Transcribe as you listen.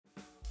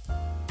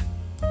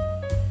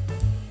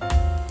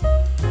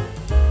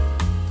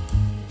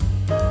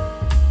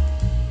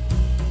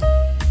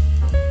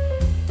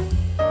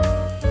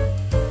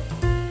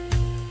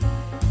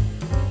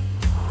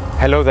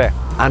Hello there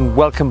and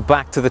welcome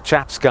back to the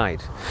Chap's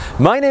Guide.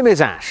 My name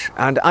is Ash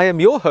and I am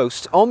your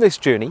host on this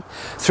journey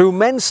through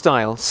men's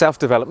style,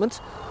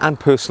 self-development and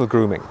personal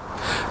grooming.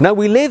 Now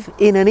we live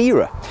in an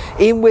era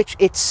in which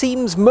it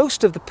seems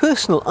most of the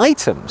personal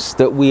items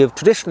that we have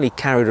traditionally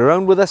carried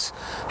around with us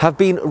have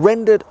been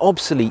rendered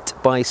obsolete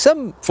by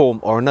some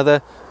form or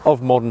another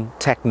of modern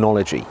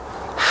technology.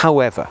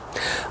 However,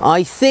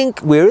 I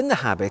think we're in the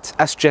habit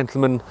as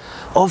gentlemen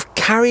of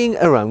carrying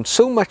around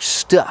so much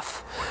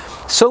stuff,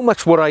 so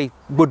much what I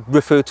would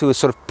refer to as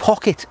sort of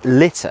pocket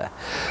litter,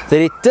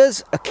 that it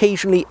does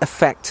occasionally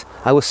affect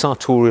our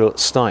sartorial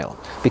style,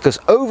 because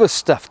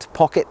overstuffed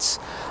pockets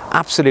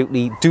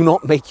absolutely do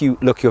not make you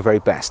look your very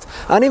best.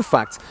 And in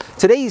fact,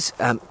 today's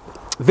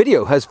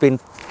video has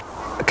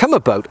come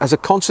about as a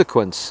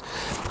consequence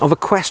of a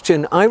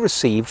question I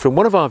received from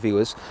one of our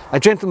viewers, a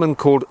gentleman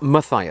called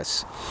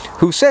Matthias,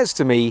 who says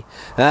to me,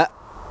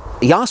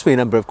 he asked me a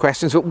number of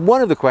questions, but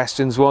one of the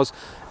questions was,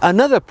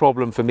 another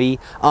problem for me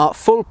are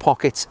full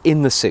pockets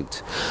in the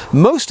suit.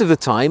 Most of the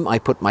time I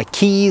put my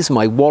keys,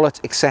 my wallet,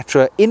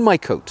 etc. in my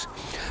coat.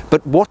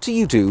 But what do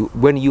you do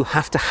when you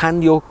have to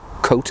hand your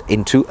coat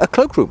into a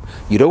cloakroom?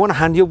 You don't want to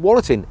hand your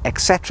wallet in,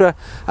 etc.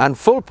 And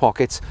full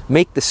pockets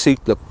make the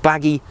suit look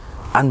baggy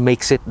and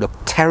makes it look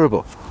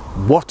terrible.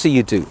 What do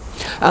you do?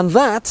 And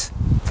that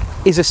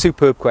is a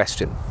superb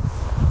question.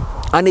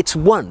 And it's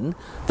one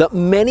that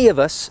many of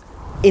us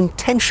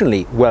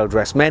intentionally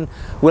well-dressed men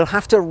will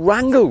have to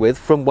wrangle with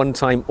from one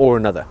time or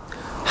another.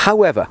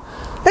 However,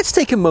 let's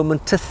take a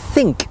moment to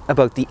think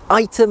about the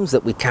items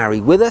that we carry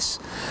with us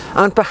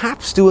and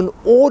perhaps do an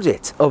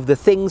audit of the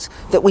things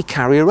that we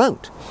carry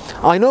around.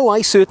 I know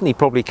I certainly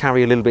probably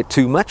carry a little bit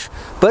too much,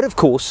 but of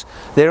course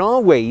there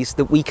are ways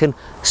that we can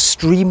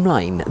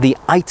streamline the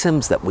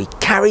items that we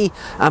carry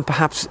and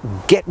perhaps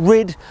get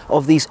rid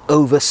of these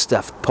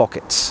overstuffed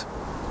pockets.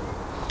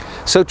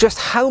 So just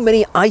how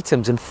many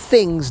items and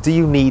things do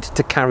you need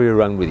to carry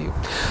around with you?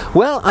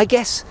 Well, I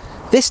guess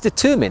this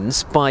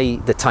determines by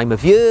the time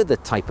of year, the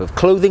type of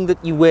clothing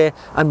that you wear,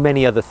 and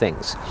many other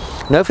things.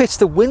 Now, if it's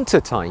the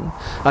winter time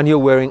and you're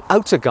wearing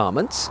outer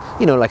garments,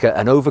 you know, like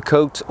an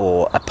overcoat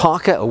or a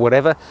parka or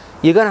whatever,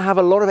 you're going to have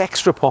a lot of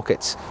extra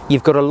pockets.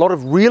 You've got a lot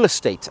of real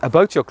estate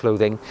about your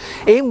clothing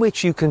in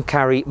which you can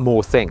carry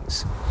more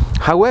things.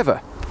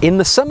 However, in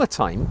the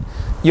summertime,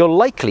 you're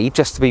likely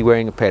just to be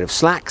wearing a pair of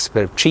slacks, a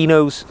pair of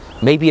chinos,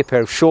 maybe a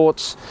pair of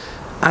shorts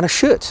and a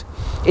shirt.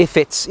 If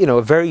it's, you know,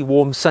 a very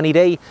warm sunny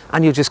day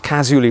and you're just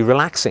casually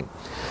relaxing.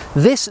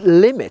 This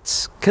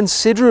limits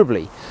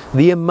considerably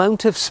the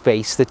amount of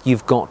space that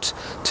you've got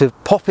to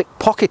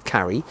pocket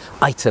carry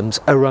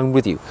items around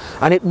with you.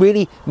 And it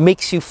really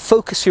makes you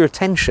focus your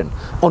attention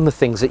on the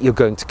things that you're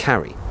going to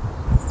carry.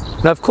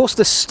 Now, of course,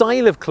 the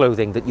style of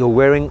clothing that you're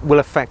wearing will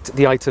affect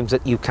the items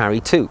that you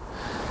carry too.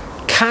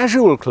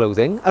 Casual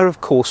clothing are of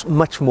course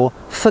much more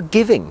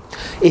forgiving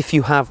if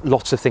you have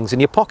lots of things in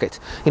your pocket.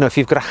 You know, if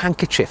you've got a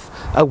handkerchief,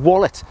 a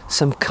wallet,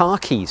 some car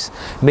keys,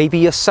 maybe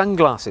your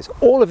sunglasses,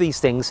 all of these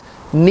things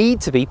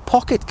need to be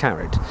pocket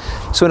carried.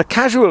 So in a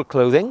casual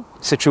clothing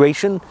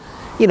situation,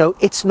 you know,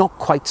 it's not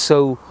quite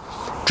so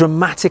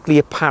dramatically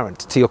apparent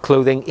to your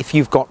clothing if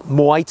you've got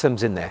more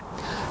items in there.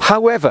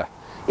 However,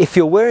 if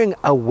you're wearing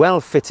a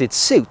well-fitted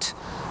suit,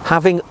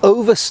 having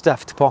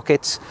overstuffed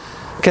pockets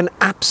can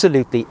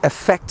absolutely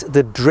affect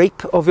the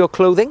drape of your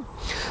clothing,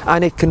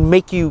 and it can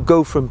make you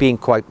go from being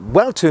quite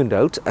well turned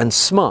out and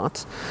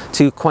smart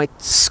to quite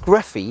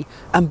scruffy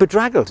and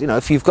bedraggled. You know,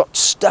 if you've got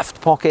stuffed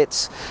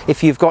pockets,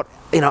 if you've got,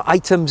 you know,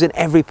 items in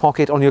every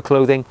pocket on your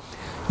clothing,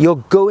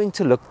 you're going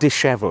to look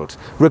disheveled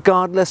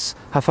regardless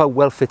of how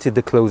well fitted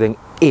the clothing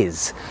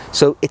is.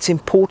 So it's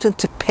important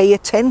to pay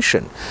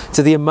attention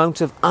to the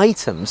amount of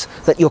items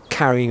that you're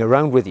carrying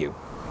around with you.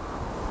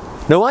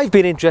 Now, I've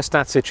been in just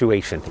that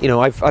situation. You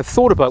know, I've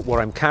thought about what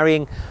I'm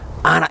carrying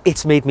and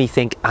it's made me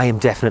think I am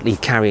definitely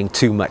carrying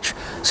too much.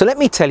 So let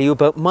me tell you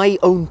about my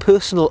own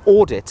personal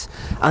audit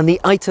and the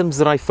items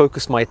that I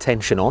focus my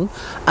attention on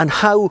and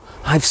how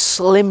I've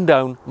slimmed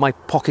down my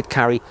pocket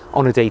carry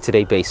on a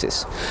day-to-day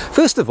basis.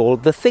 First of all,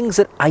 the things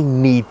that I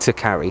need to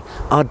carry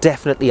are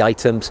definitely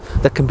items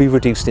that can be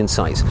reduced in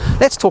size.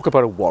 Let's talk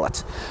about a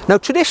wallet. Now,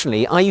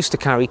 traditionally, I used to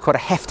carry quite a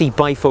hefty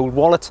bifold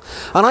wallet,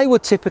 and I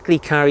would typically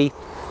carry,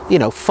 you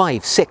know,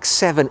 5, 6,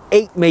 7,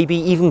 8, maybe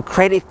even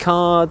credit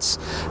cards,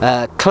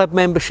 club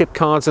membership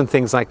cards and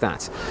things like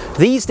that.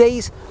 These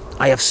days,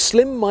 I have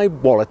slimmed my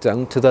wallet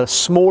down to the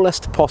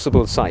smallest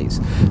possible size.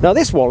 Now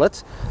this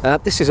wallet,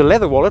 this is a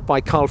leather wallet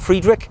by Carl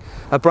Friedrich,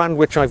 a brand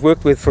which I've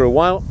worked with for a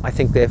while. I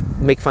think they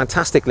make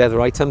fantastic leather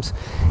items.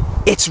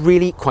 It's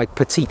really quite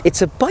petite.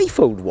 It's a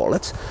bifold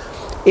wallet.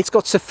 It's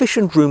got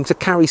sufficient room to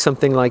carry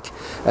something like,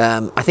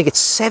 I think it's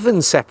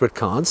 7 separate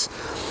cards,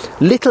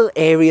 little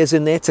areas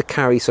in there to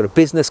carry sort of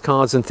business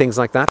cards and things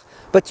like that.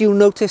 But you'll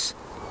notice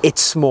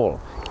it's small.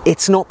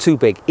 It's not too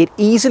big. It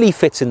easily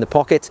fits in the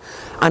pocket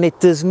and it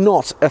does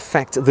not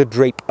affect the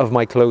drape of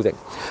my clothing.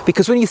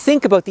 Because when you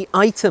think about the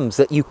items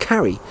that you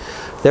carry,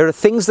 there are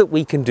things that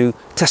we can do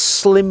to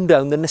slim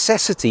down the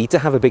necessity to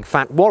have a big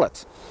fat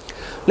wallet.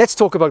 let's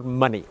talk about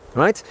money,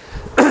 right?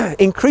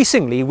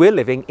 Increasingly, we're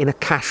living in a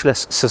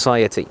cashless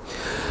society.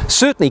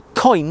 Certainly,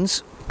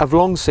 coins have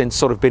long since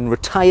sort of been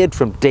retired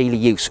from daily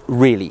use,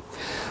 really.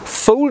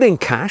 Folding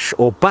cash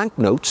or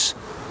banknotes,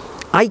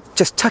 I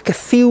just tuck a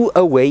few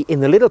away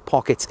in the little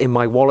pockets in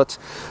my wallet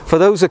for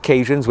those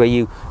occasions where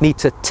you need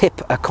to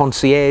tip a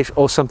concierge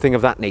or something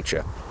of that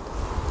nature.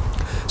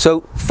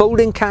 So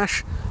folding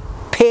cash,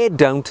 pared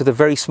down to the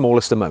very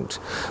smallest amount.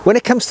 When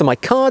it comes to my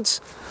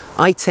cards,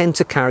 I tend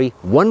to carry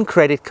one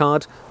credit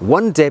card,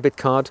 one debit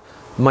card,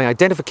 my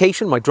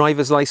identification, my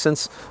driver's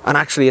license, and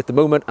actually at the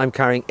moment I'm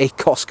carrying a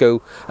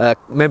Costco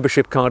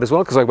membership card as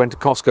well, because I went to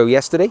Costco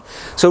yesterday.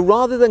 So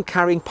rather than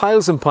carrying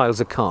piles and piles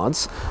of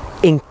cards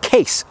in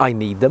case I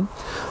need them,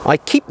 I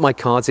keep my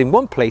cards in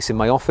one place in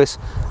my office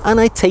and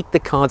I take the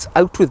cards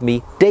out with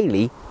me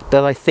daily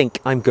that I think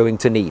I'm going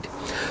to need.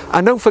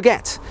 And don't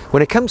forget,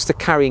 when it comes to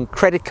carrying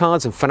credit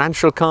cards and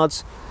financial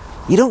cards,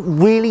 you don't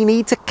really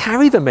need to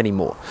carry them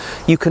anymore.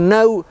 You can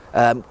now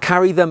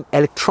carry them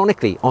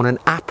electronically on an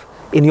app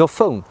in your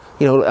phone,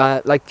 you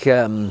know, like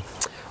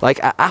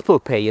Apple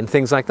Pay and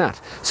things like that.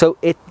 So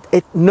it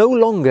no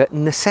longer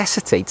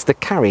necessitates the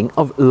carrying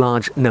of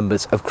large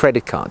numbers of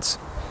credit cards.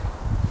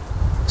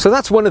 So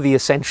that's one of the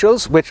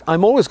essentials, which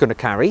I'm always going to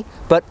carry,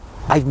 but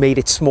I've made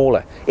it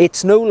smaller.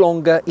 It's no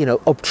longer, you know,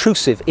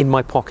 obtrusive in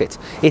my pocket.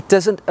 It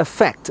doesn't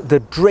affect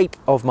the drape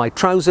of my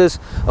trousers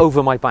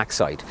over my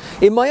backside.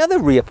 In my other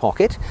rear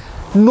pocket,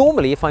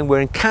 normally if I'm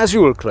wearing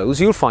casual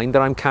clothes, you'll find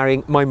that I'm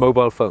carrying my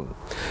mobile phone.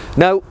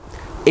 Now,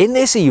 in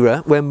this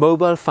era where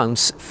mobile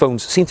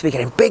phones seem to be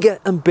getting bigger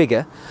and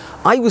bigger,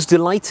 I was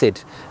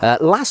delighted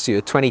last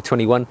year,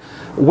 2021,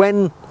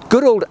 when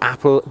good old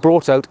Apple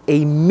brought out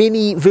a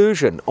mini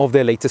version of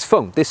their latest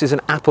phone. This is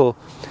an Apple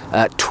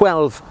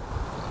 12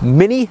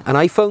 Mini, an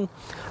iPhone,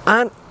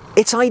 and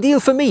it's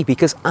ideal for me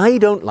because I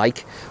don't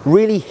like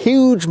really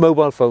huge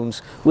mobile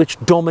phones which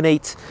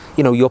dominate,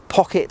 you know, your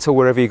pockets or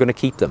wherever you're going to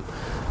keep them.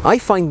 I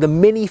find the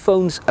mini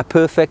phones are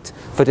perfect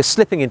for just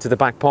slipping into the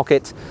back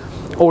pocket,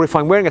 or if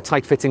I'm wearing a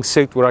tight-fitting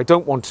suit where I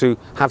don't want to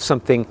have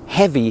something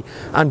heavy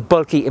and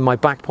bulky in my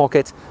back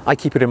pocket, I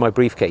keep it in my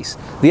briefcase.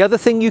 The other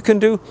thing you can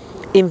do,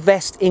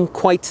 invest in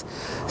quite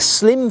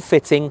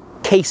slim-fitting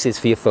cases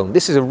for your phone.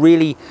 This is a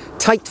really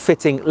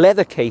tight-fitting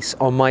leather case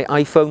on my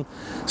iPhone,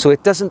 so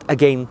it doesn't,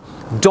 again,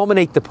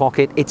 dominate the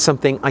pocket. It's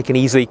something I can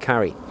easily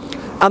carry.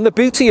 And the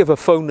beauty of a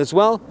phone as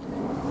well,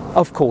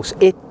 of course,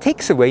 it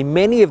takes away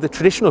many of the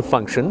traditional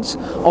functions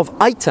of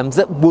items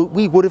that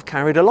we would have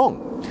carried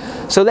along.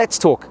 So let's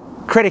talk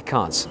credit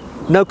cards.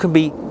 Now can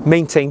be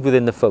maintained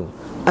within the phone.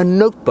 A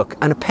notebook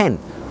and a pen,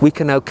 we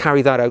can now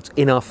carry that out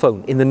in our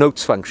phone, in the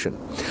notes function.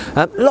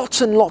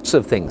 Lots and lots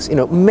of things, you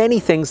know,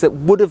 many things that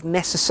would have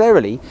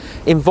necessarily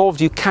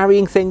involved you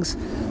carrying things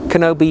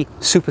can now be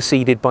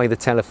superseded by the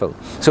telephone.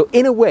 So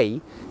in a way,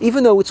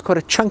 even though it's quite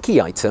a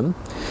chunky item,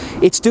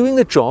 it's doing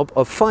the job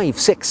of 5,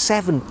 6,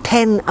 7,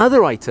 10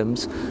 other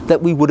items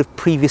that we would have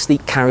previously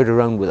carried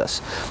around with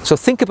us. So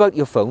think about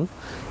your phone.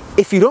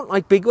 If you don't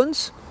like big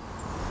ones,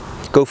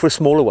 go for a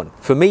smaller one.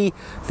 For me,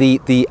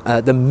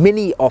 the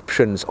mini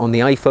options on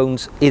the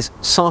iPhones is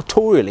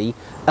sartorially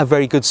a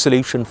very good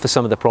solution for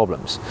some of the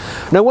problems.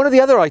 Now, one of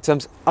the other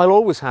items I'll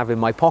always have in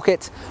my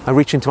pocket, I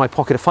reach into my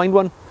pocket to find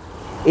one,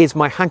 is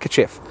my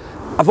handkerchief.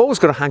 I've always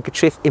got a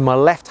handkerchief in my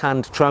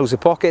left-hand trouser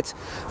pocket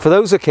for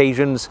those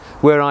occasions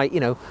where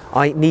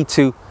I need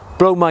to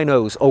blow my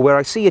nose, or where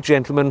I see a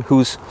gentleman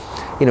who's,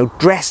 you know,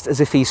 dressed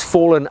as if he's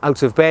fallen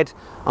out of bed.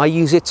 I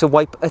use it to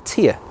wipe a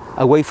tear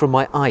away from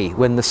my eye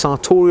when the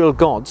sartorial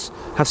gods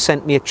have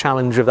sent me a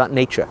challenge of that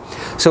nature.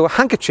 So a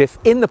handkerchief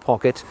in the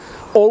pocket,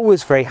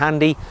 always very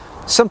handy,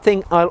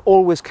 something I'll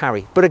always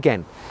carry, but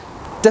again,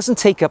 doesn't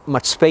take up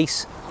much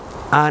space,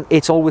 and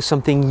it's always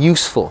something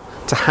useful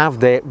to have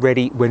there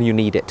ready when you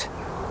need it.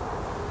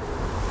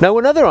 Now,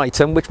 another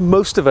item which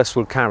most of us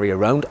will carry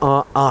around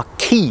are our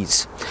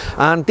keys,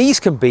 and these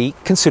can be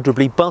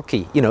considerably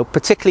bulky, you know,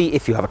 particularly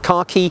if you have a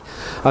car key.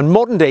 And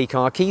modern day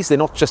car keys, they're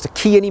not just a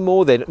key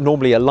anymore, they're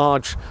normally a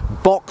large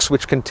box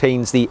which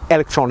contains the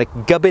electronic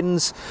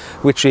gubbins,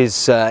 which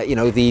is you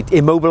know, the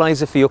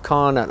immobilizer for your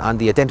car and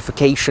the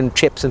identification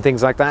chips and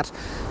things like that.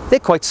 They're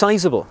quite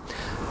sizable.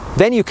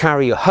 Then you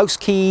carry your house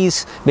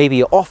keys, maybe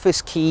your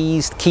office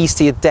keys, keys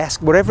to your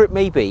desk, whatever it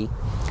may be.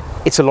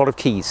 It's a lot of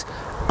keys.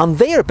 And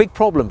they are a big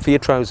problem for your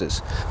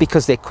trousers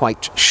because they're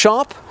quite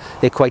sharp,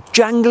 they're quite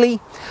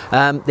jangly,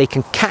 they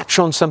can catch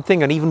on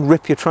something and even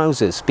rip your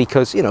trousers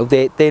because, you know,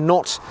 they're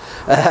not,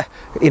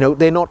 you know,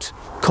 they're not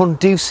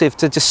conducive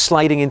to just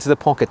sliding into the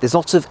pocket. There's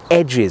lots of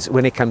edges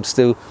when it comes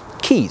to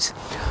keys.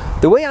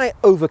 The way I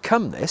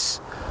overcome this,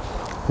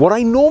 what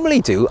I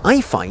normally do,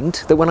 I find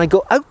that when I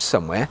go out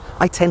somewhere,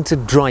 I tend to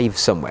drive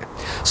somewhere.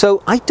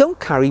 So I don't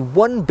carry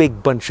one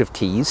big bunch of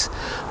keys,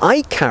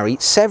 I carry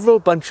several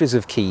bunches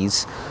of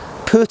keys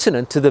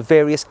pertinent to the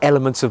various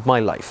elements of my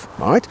life.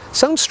 All right,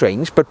 sounds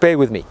strange, but bear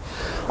with me.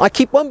 I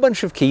keep one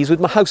bunch of keys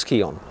with my house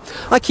key on.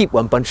 I keep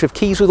one bunch of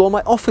keys with all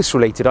my office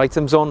related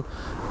items on,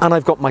 and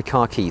I've got my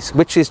car keys,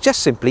 which is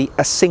just simply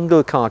a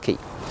single car key.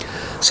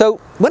 So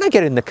when I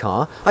get in the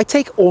car, I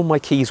take all my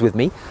keys with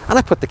me and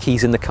I put the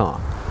keys in the car.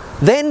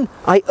 Then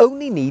I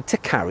only need to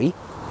carry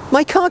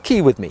my car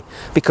key with me,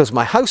 because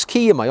my house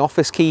key and my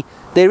office key,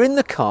 they're in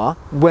the car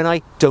when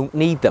I don't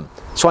need them.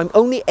 So I'm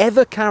only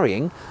ever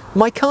carrying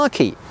my car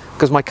key,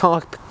 because my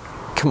car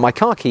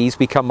keys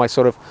become my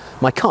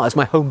car is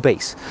my home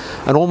base,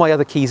 and all my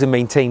other keys are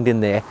maintained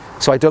in there,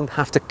 so I don't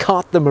have to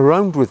cart them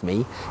around with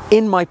me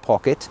in my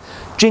pocket,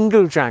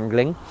 jingle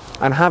jangling,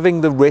 and having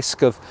the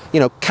risk of, you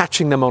know,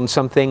 catching them on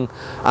something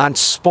and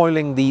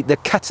spoiling the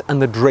cut and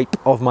the drape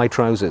of my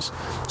trousers.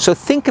 So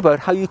think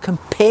about how you can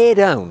pare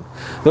down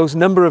those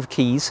number of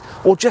keys,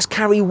 or just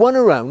carry one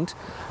around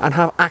and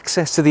have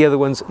access to the other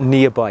ones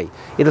nearby.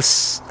 It'll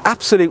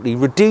absolutely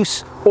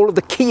reduce all of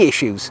the key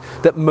issues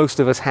that most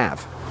of us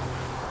have.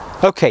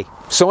 Okay,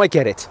 so I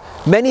get it.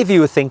 Many of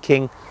you are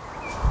thinking,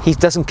 he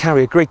doesn't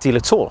carry a great deal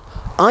at all.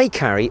 I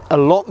carry a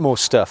lot more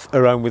stuff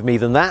around with me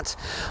than that.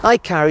 I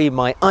carry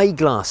my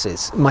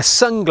eyeglasses, my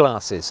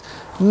sunglasses,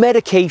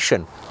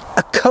 medication,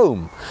 a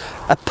comb,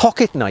 a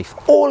pocket knife,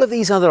 all of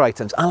these other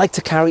items. I like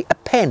to carry a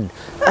pen,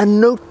 a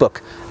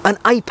notebook, an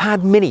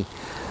iPad mini.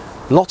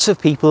 Lots of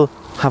people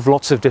have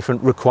lots of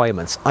different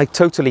requirements. I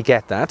totally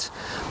get that.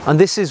 And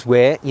this is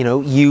where, you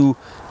know,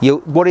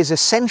 what is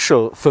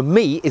essential for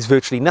me is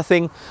virtually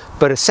nothing,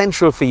 but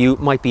essential for you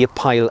might be a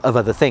pile of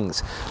other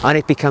things. And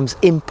it becomes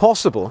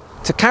impossible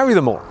to carry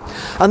them all.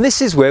 And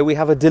this is where we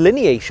have a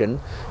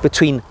delineation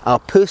between our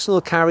personal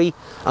carry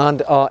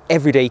and our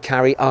everyday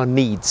carry, our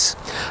needs.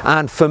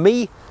 And for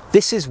me,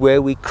 this is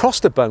where we cross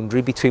the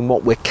boundary between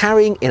what we're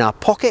carrying in our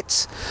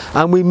pockets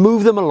and we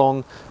move them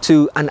along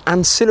to an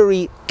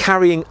ancillary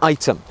carrying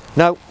item.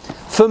 Now,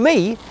 for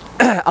me,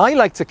 I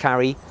like to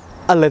carry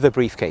a leather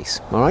briefcase,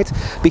 all right?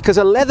 Because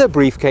a leather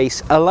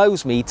briefcase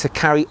allows me to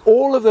carry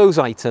all of those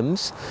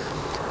items,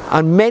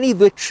 and many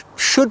which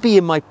should be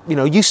in my,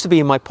 used to be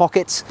in my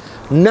pockets,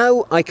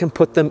 now I can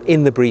put them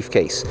in the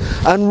briefcase.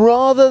 And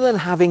rather than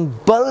having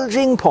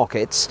bulging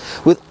pockets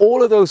with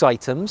all of those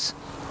items,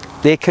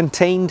 they're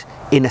contained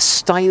in a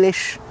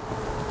stylish,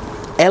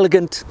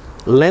 elegant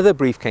leather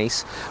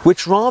briefcase,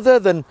 which rather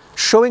than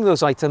showing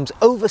those items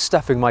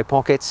overstuffing my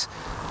pockets,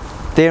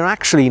 they're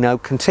actually now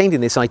contained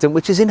in this item,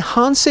 which is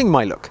enhancing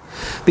my look.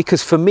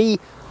 Because for me,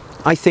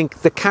 I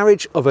think the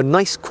carriage of a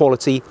nice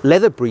quality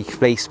leather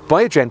briefcase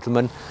by a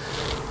gentleman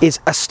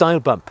is a style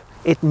bump.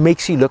 It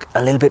makes you look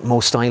a little bit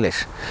more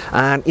stylish.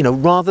 And,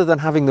 rather than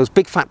having those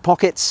big fat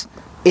pockets,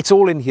 it's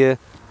all in here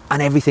and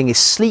everything is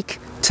sleek,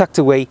 tucked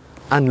away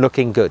and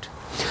looking good.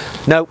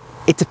 Now,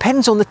 it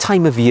depends on the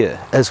time of year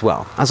as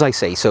well, as I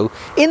say. So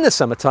in the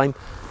summertime,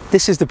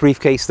 this is the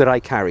briefcase that I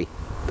carry.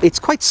 It's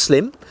quite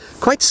slim,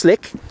 quite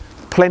slick,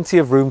 plenty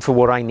of room for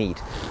what I need.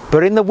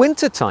 But in the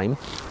winter time,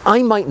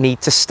 I might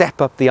need to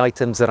step up the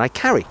items that I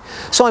carry.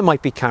 So I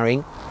might be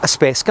carrying a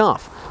spare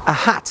scarf, a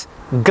hat,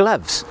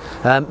 gloves,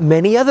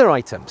 many other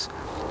items,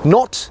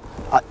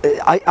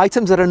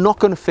 items that are not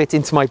going to fit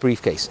into my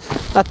briefcase.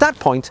 At that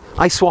point,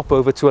 I swap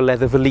over to a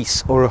leather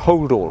valise or a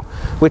hold-all,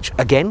 which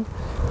again,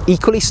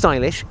 equally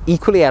stylish,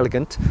 equally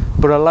elegant,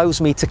 but allows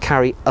me to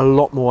carry a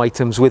lot more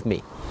items with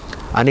me.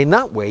 And in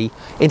that way,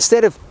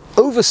 instead of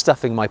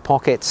overstuffing my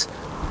pockets,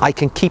 I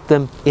can keep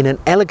them in an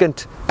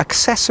elegant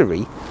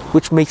accessory,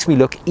 which makes me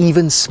look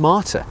even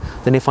smarter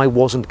than if I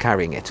wasn't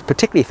carrying it,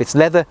 particularly if it's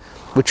leather,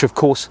 which of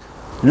course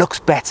looks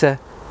better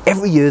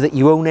every year that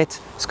you own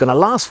it. It's going to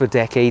last for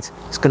decades.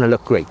 It's going to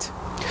look great.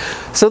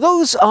 So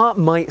those are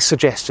my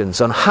suggestions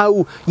on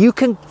how you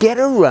can get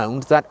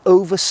around that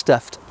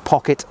overstuffed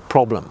pocket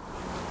problem.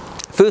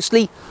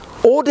 Firstly,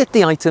 audit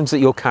the items that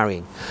you're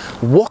carrying.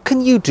 What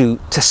can you do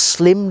to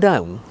slim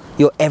down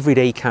your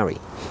everyday carry?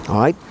 All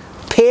right,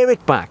 pare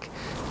it back.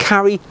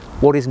 Carry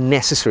what is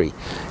necessary.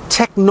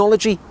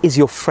 Technology is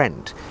your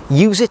friend.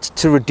 Use it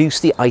to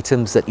reduce the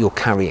items that you're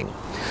carrying.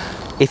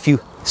 If you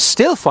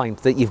still find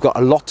that you've got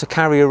a lot to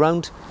carry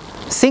around,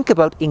 think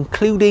about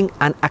including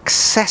an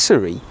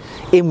accessory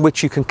in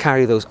which you can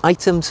carry those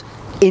items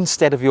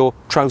instead of your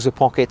trouser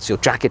pockets, your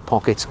jacket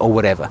pockets, or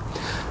whatever.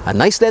 A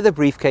nice leather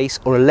briefcase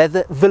or a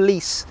leather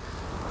valise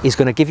is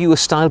going to give you a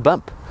style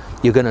bump.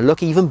 You're going to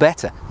look even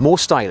better, more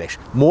stylish,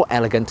 more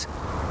elegant,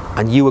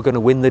 and you are going to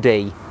win the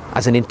day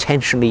as an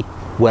intentionally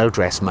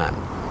well-dressed man.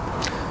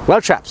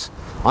 Well, chaps,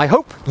 I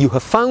hope you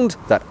have found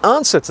that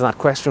answer to that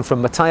question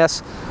from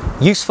Matthias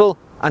useful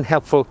and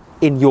helpful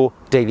in your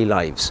daily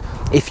lives.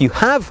 If you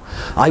have,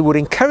 I would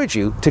encourage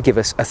you to give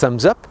us a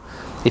thumbs up.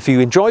 If you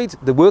enjoyed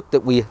the work that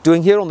we're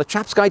doing here on the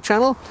Chap's Guide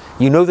channel,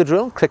 you know the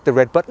drill, click the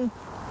red button.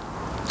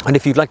 And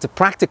if you'd like to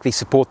practically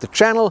support the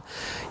channel,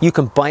 you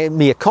can buy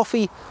me a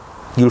coffee.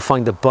 You'll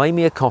find the Buy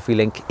Me a Coffee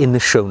link in the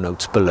show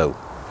notes below.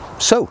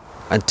 So,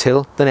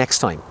 until the next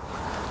time,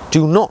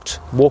 do not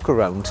walk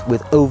around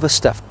with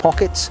overstuffed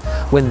pockets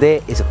when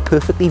there is a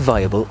perfectly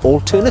viable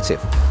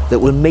alternative that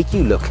will make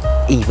you look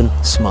even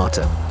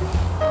smarter.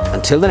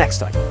 Until the next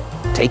time,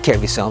 take care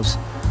of yourselves,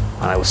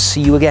 and I will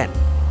see you again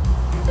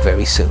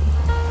very soon.